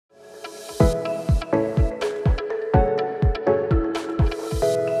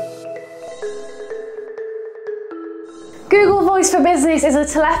Voice for Business is a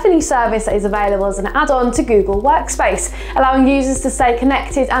telephony service that is available as an add-on to Google Workspace, allowing users to stay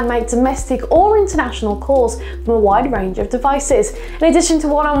connected and make domestic or international calls from a wide range of devices. In addition to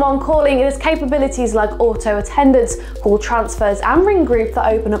one-on-one calling, it has capabilities like auto attendance, call transfers and ring group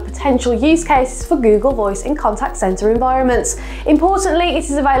that open up potential use cases for Google Voice in contact center environments. Importantly, it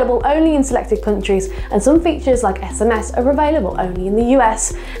is available only in selected countries, and some features like SMS are available only in the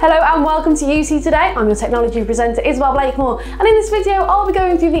US. Hello and welcome to UC Today. I'm your technology presenter Isabel Blakemore, and in this video I'll be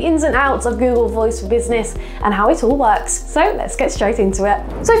going through the ins and outs of Google Voice for Business and how it all works. So let's get straight into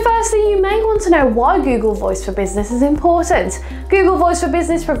it. So firstly, you may want to know why Google Voice for Business is important. Google Voice for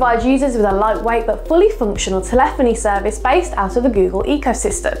Business provides users with a lightweight but fully functional telephony service based out of the Google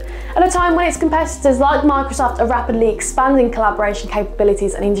ecosystem. At a time when its competitors like Microsoft are rapidly expanding collaboration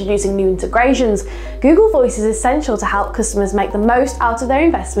capabilities and introducing new integrations, Google Voice is essential to help customers make the most out of their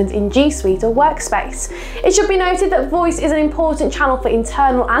investment in G Suite or Workspace. It should be noted that voice is an important channel for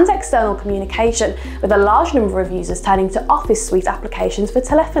internal and external communication, with a large number of users turning to Office Suite applications for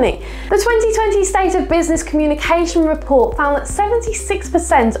telephony. The 2020 State of Business Communication report found that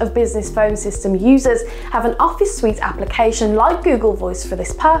 76% of business phone system users have an Office Suite application like Google Voice for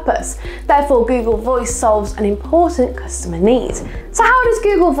this purpose. Therefore, Google Voice solves an important customer need. So how does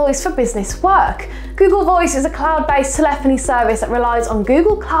Google Voice for Business work? Google Voice is a cloud-based telephony service that relies on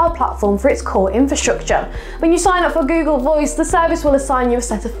Google Cloud Platform for its core infrastructure. When you sign up for Google Voice, the service will assign you a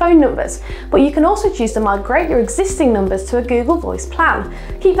set of phone numbers, but you can also choose to migrate your existing numbers to a Google Voice plan.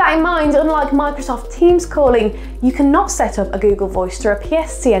 Keep that in mind, unlike Microsoft Teams calling, you cannot set up a Google Voice through a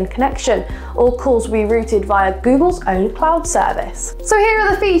PSTN connection. All calls will be routed via Google's own cloud service. So here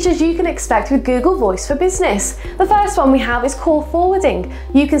are the features you can expect with Google Voice for Business. The first one we have is call forwarding.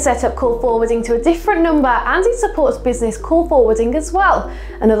 You can set up call forwarding to a different number, and it supports business call forwarding as well.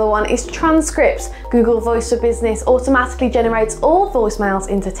 Another one is transcripts. Google Voice for Business automatically generates all voicemails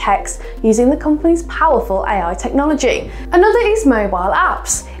into text using the company's powerful AI technology. Another is mobile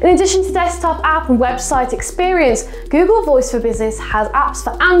apps. In addition to desktop app and website experience, Google Voice for Business has apps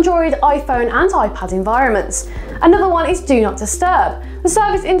for Android, iPhone and iPad environments. Another one is Do Not Disturb. The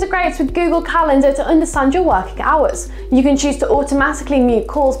service integrates with Google Calendar to understand your working hours. You can choose to automatically mute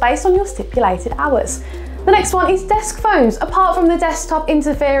calls based on your stipulated hours. The next one is desk phones. Apart from the desktop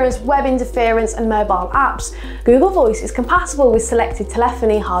interference, web interference and mobile apps, Google Voice is compatible with selected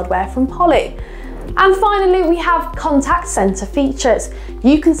telephony hardware from Poly. And finally, we have contact center features.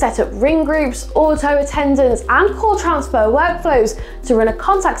 You can set up ring groups, auto attendance and call transfer workflows to run a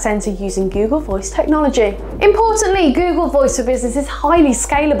contact center using Google Voice technology. Importantly, Google Voice for Business is highly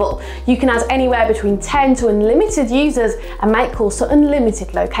scalable. You can add anywhere between 10 to unlimited users and make calls to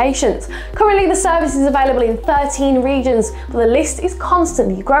unlimited locations. Currently, the service is available in 13 regions, but the list is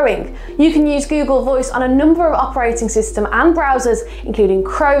constantly growing. You can use Google Voice on a number of operating system and browsers, including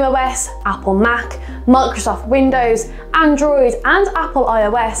Chrome OS, Apple Mac, Microsoft Windows, Android and Apple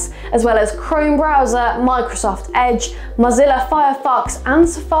iOS, as well as Chrome browser, Microsoft Edge, Mozilla Firefox and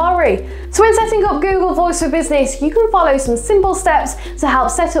Safari. So when setting up Google Voice for Business, you can follow some simple steps to help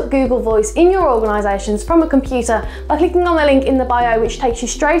set up Google Voice in your organizations from a computer by clicking on the link in the bio, which takes you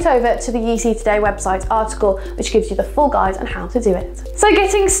straight over to the UC Today website article, which gives you the full guide on how to do it. So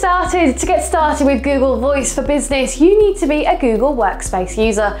getting started. To get started with Google Voice for Business, you need to be a Google Workspace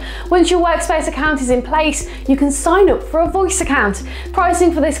user. Once your Workspace account is in place, you can sign up for a voice account.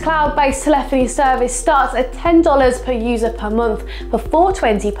 Pricing for this cloud-based telephony service starts at $10 per user per month. For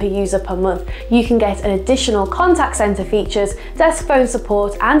 $4.20 per user per month, you can get an additional contact center features, desk phone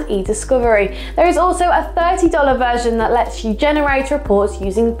support and e-discovery. There is also a $30 version that lets you generate reports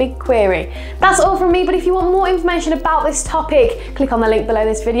using BigQuery. That's all from me, but if you want more information about this topic, click on the link below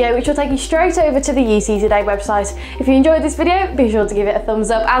this video, which will take you straight over to the UC Today website. If you enjoyed this video, be sure to give it a thumbs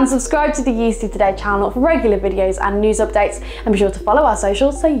up and subscribe to the UC Today channel for regular videos and news updates, and be sure to follow our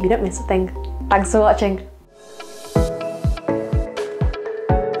socials so you don't miss a thing. Thanks for watching.